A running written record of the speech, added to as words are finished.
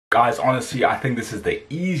Guys, honestly, I think this is the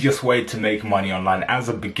easiest way to make money online as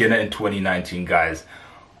a beginner in 2019, guys.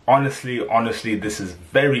 Honestly, this is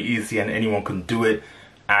very easy and anyone can do it,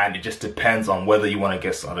 and it just depends on whether you want to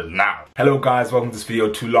get started now. Hello guys, welcome to this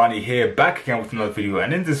video. Tulani here, back again with another video,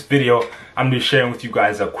 and in this video, I'm going to be sharing with you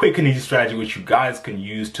guys a quick and easy strategy which you guys can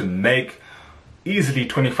use to make easily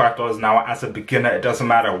 $25 an hour as a beginner. It doesn't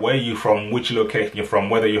matter where you're from, which location you're from,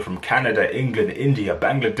 whether you're from Canada, England, India,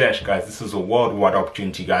 Bangladesh, guys. This is a worldwide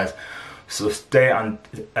opportunity, guys. So stay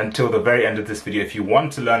until the very end of this video if you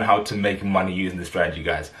want to learn how to make money using this strategy,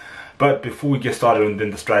 guys. But before we get started on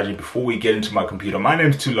the strategy, before we get into my computer, my name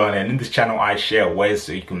is Tulani, and in this channel I share ways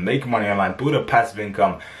so you can make money online, build a passive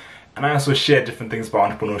income, and I also share different things about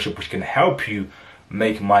entrepreneurship which can help you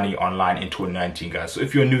make money online in 2019, guys. So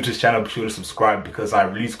if you're new to this channel, be sure to subscribe because I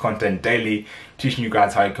release content daily teaching you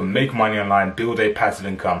guys how you can make money online, build a passive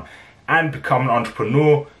income, and become an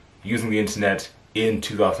entrepreneur using the internet in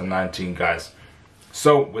 2019, guys.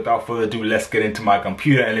 So without further ado, let's get into my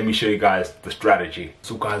computer and let me show you guys the strategy.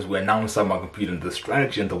 So guys, we're now inside my computer, and the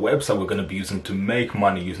strategy and the website we're going to be using to make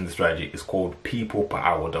money using the strategy is called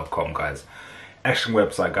peopleperhour.com, guys. Excellent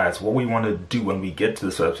website, guys. What we want to do when we get to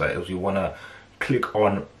this website is we want to click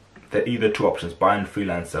on either two options, buy and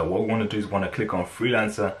freelancer. What we want to do is want to click on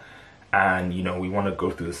freelancer, and we want to go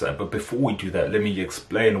through the site. But before we do that, let me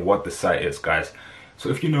explain what the site is, guys. So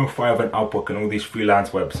if you know Fiverr and Upwork and all these freelance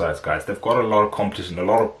websites, guys, they've got a lot of competition. A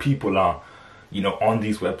lot of people are on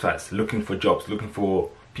these websites looking for jobs, looking for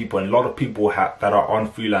people, and a lot of people that are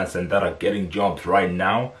on freelance and that are getting jobs right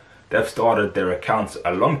now, they've started their accounts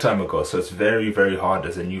a long time ago. So it's very, very hard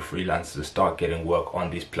as a new freelancer to start getting work on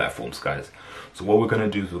these platforms, guys. So what we're going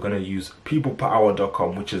to do is we're going to use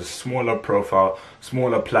peopleperhour.com, which is a smaller profile,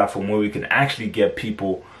 smaller platform where we can actually get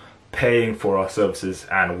people paying for our services,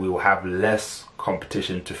 and we will have less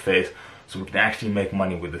competition to face, so we can actually make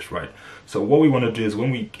money with this, right? So what we want to do is when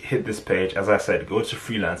we hit this page, as I said, go to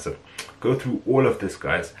freelancer, go through all of this,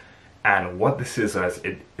 guys. And what this is, guys,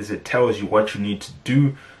 it tells you what you need to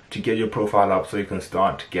do to get your profile up so you can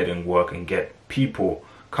start getting work and get people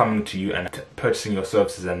coming to you and purchasing your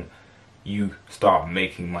services, and you start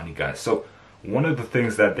making money, guys. So one of the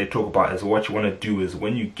things that they talk about is what you want to do is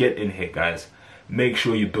when you get in here, guys, make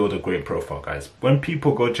sure you build a great profile, guys. When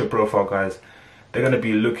people go to your profile, guys, they're going to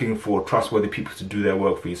be looking for trustworthy people to do their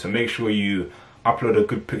work for you. So make sure you upload a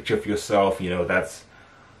good picture of yourself,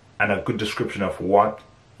 and a good description of what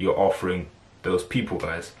you're offering those people,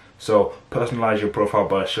 guys. So personalize your profile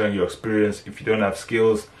by showing your experience. If you don't have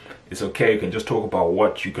skills, it's okay. You can just talk about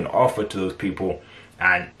what you can offer to those people.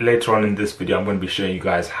 And later on in this video, I'm going to be showing you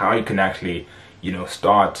guys how you can actually,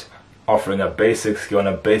 start offering a basic skill and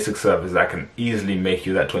a basic service that can easily make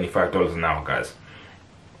you that $25 an hour, guys.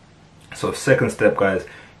 So second step, guys,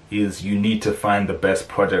 is you need to find the best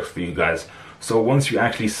projects for you, guys. So once you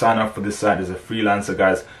actually sign up for this site as a freelancer,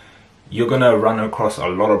 guys, you're gonna run across a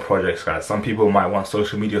lot of projects, guys. Some people might want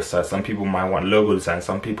social media sites, some people might want logo design,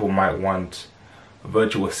 some people might want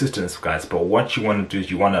virtual assistants, guys. But what you want to do is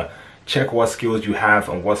you want to check what skills you have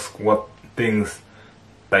and what things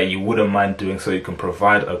that you wouldn't mind doing, so you can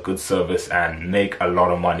provide a good service and make a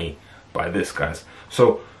lot of money by this, guys.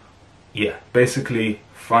 So yeah, basically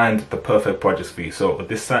find the perfect projects for you. So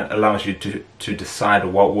this site allows you to decide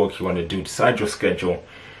what work you want to do, decide your schedule,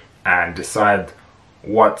 and decide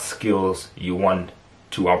what skills you want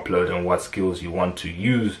to upload and what skills you want to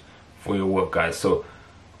use for your work, guys. So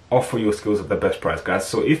offer your skills at the best price, guys.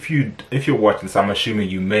 So if you're watching this, I'm assuming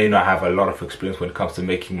you may not have a lot of experience when it comes to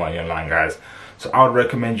making money online, guys. So I would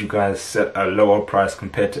recommend you guys set a lower price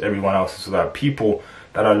compared to everyone else, so that people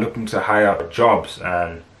that are looking to hire jobs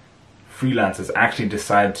and freelancers actually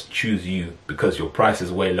decide to choose you because your price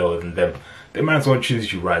is way lower than them. They might as well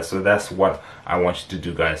choose you, right? So that's what I want you to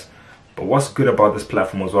do, guys. But what's good about this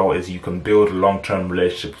platform as well is you can build long-term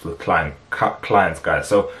relationships with clients, guys.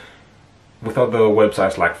 So with other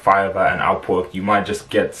websites like Fiverr and Upwork, you might just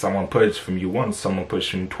get someone purchase from you once, someone purchase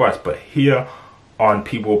from you twice. But here on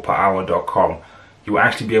peopleperhour.com, you'll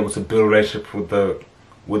actually be able to build relationships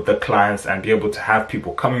with the clients and be able to have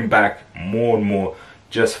people coming back more and more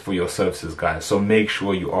just for your services, guys. So make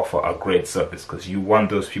sure you offer a great service because you want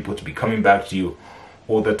those people to be coming back to you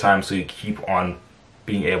all the time, so you keep on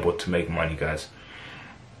being able to make money, guys.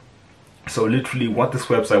 So literally what this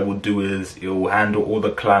website will do is it will handle all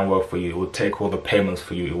the client work for you, it will take all the payments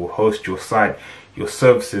for you, it will host your site, your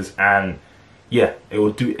services, and yeah, it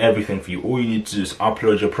will do everything for you. All you need to do is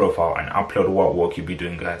upload your profile and upload what work you'll be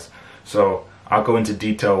doing, guys. So I'll go into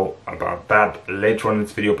detail about that later on in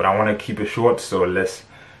this video, but I want to keep it short, so let's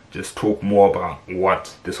just talk more about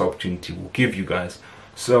what this opportunity will give you guys.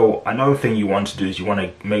 So another thing you want to do is you want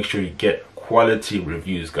to make sure you get quality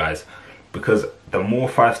reviews, guys, because the more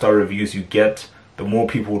 5-star reviews you get, the more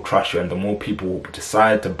people will trust you and the more people will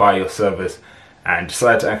decide to buy your service and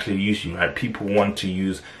decide to actually use you, right? People want to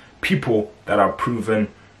use people that are proven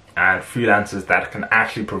and freelancers that can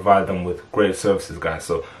actually provide them with great services, guys.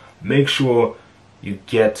 So make sure you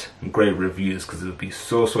get great reviews, because it'll be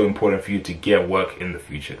so important for you to get work in the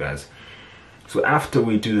future, guys. So after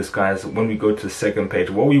we do this, guys, when we go to the second page,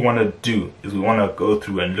 what we want to do is we want to go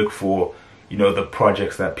through and look for, you know, the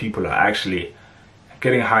projects that people are actually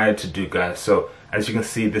getting hired to do, guys. So as you can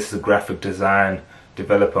see, this is a graphic design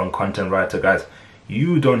developer and content writer, guys.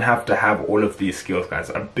 You don't have to have all of these skills, guys.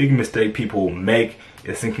 A big mistake people make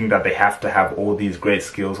is thinking that they have to have all these great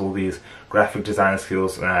skills, all these graphic design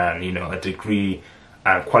skills, and, you know, a degree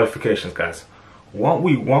and qualifications, guys. What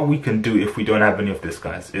we can do if we don't have any of this,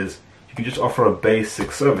 guys, is you can just offer a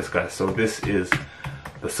basic service, guys. So this is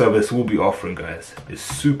the service we'll be offering, guys. It's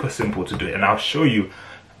super simple to do it, and I'll show you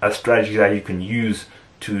a strategy that you can use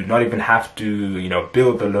to not even have to, you know,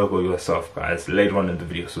 build the logo yourself, guys, later on in the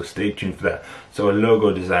video. So stay tuned for that. So a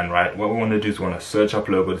logo design, right? What we want to do is we want to search up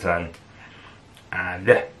logo design, and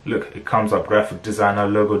yeah, look, it comes up graphic designer,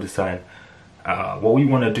 logo design. What we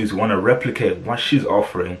want to do is we want to replicate what she's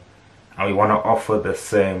offering, and we want to offer the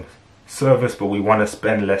same service, but we want to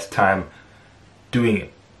spend less time doing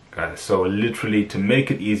it, guys. So literally, to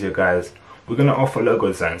make it easier, guys, we're going to offer logo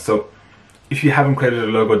design. So if you haven't created a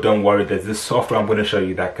logo, don't worry, there's this software I'm going to show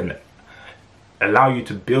you that can allow you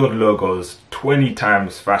to build logos 20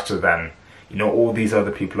 times faster than, you know, all these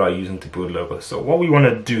other people are using to build logos. So what we want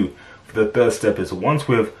to do for the third step is, once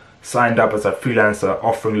we've signed up as a freelancer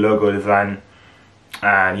offering logo design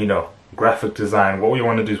and, you know, graphic design, what we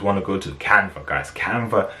want to do is we want to go to Canva, guys.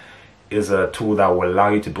 Canva is a tool that will allow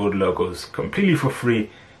you to build logos completely for free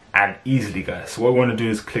and easily, guys. So what we want to do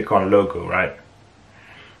is click on logo, right?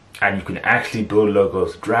 And you can actually build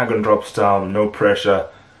logos drag and drop style, no pressure,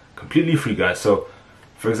 completely free, guys. So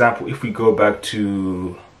for example, if we go back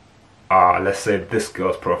to let's say this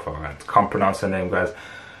girl's profile, I can't pronounce her name, guys,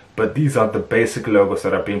 but these are the basic logos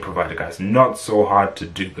that are being provided, guys. Not so hard to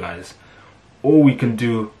do, guys. All we can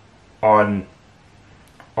do on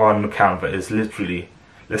Canva is literally,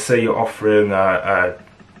 let's say you're offering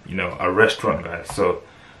you know, a restaurant, guys. So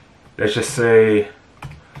let's just say,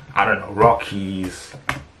 I don't know, Rocky's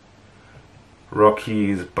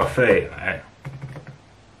Buffet, right?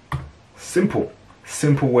 Simple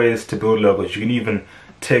ways to build logos. You can even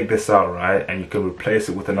take this out, right, and you can replace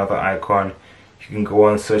it with another icon. You can go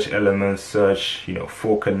on, search elements, search, you know,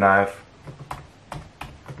 fork and knife,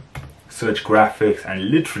 search graphics, and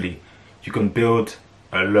literally you can build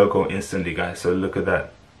a logo instantly, guys. So look at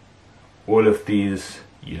that, all of these,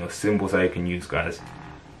 you know, symbols that you can use, guys.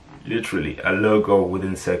 Literally a logo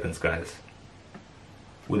within seconds, guys.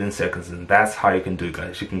 Within seconds. And that's how you can do it,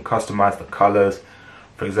 guys. You can customize the colors.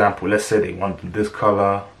 For example, let's say they want this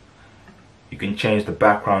color, you can change the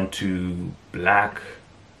background to black.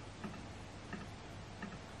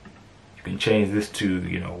 You can change this to,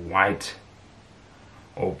 you know, white,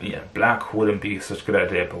 or yeah, black wouldn't be such a good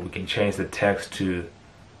idea, but we can change the text to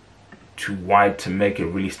white to make it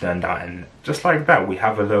really stand out, and just like that we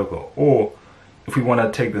have a logo. Or if we want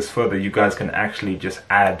to take this further, you guys can actually just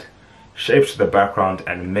add shapes to the background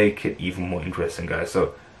and make it even more interesting, guys.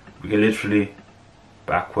 So we can literally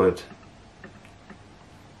backward,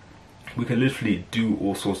 we can literally do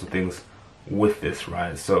all sorts of things with this,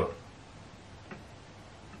 right? So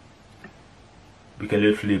we can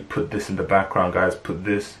literally put this in the background, guys, put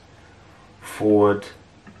this forward,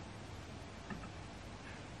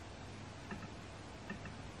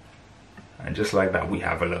 and just like that we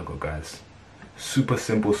have a logo, guys. Super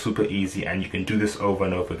simple, super easy, and you can do this over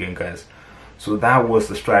and over again, guys. So that was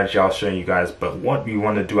the strategy I was showing you guys. But what we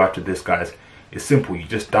want to do after this, guys, is simple. You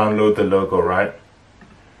just download the logo, right?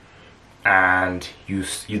 And you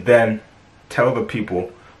then tell the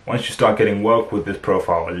people, once you start getting work with this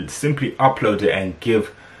profile, simply upload it and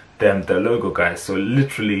give them the logo, guys. So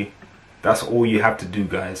literally that's all you have to do,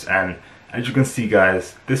 guys. And as you can see,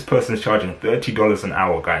 guys, this person is charging $30 an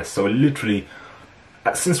hour, guys. So literally,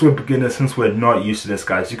 since we're beginners, since we're not used to this,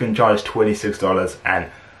 guys, you can charge $26, and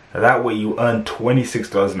that way you earn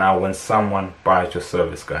 $26 an hour when someone buys your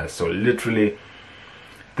service, guys. So literally,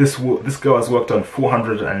 this girl has worked on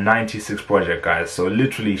 496 projects, guys. So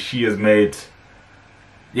literally, she has made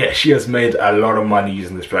a lot of money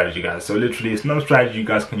using this strategy, guys. So literally, it's not a strategy you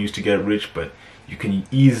guys can use to get rich, but you can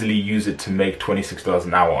easily use it to make $26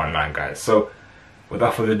 an hour online, guys. So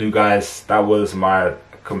without further ado, guys, that was my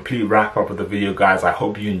complete wrap up of the video, guys. I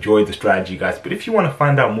hope you enjoyed the strategy, guys. But if you want to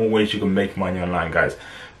find out more ways you can make money online, guys,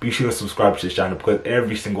 be sure to subscribe to this channel, because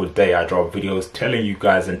every single day I drop videos telling you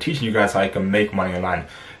guys and teaching you guys how you can make money online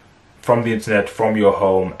from the internet, from your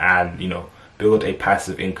home, and, you know, build a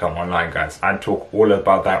passive income online, guys. I talk all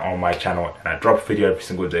about that on my channel, and I drop a video every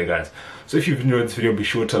single day, guys. So if you've enjoyed this video, be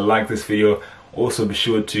sure to like this video. Also be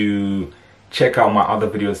sure to check out my other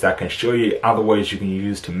videos that can show you other ways you can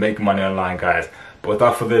use to make money online, guys. But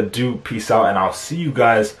without further ado, peace out, and I'll see you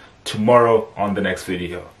guys tomorrow on the next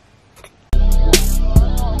video.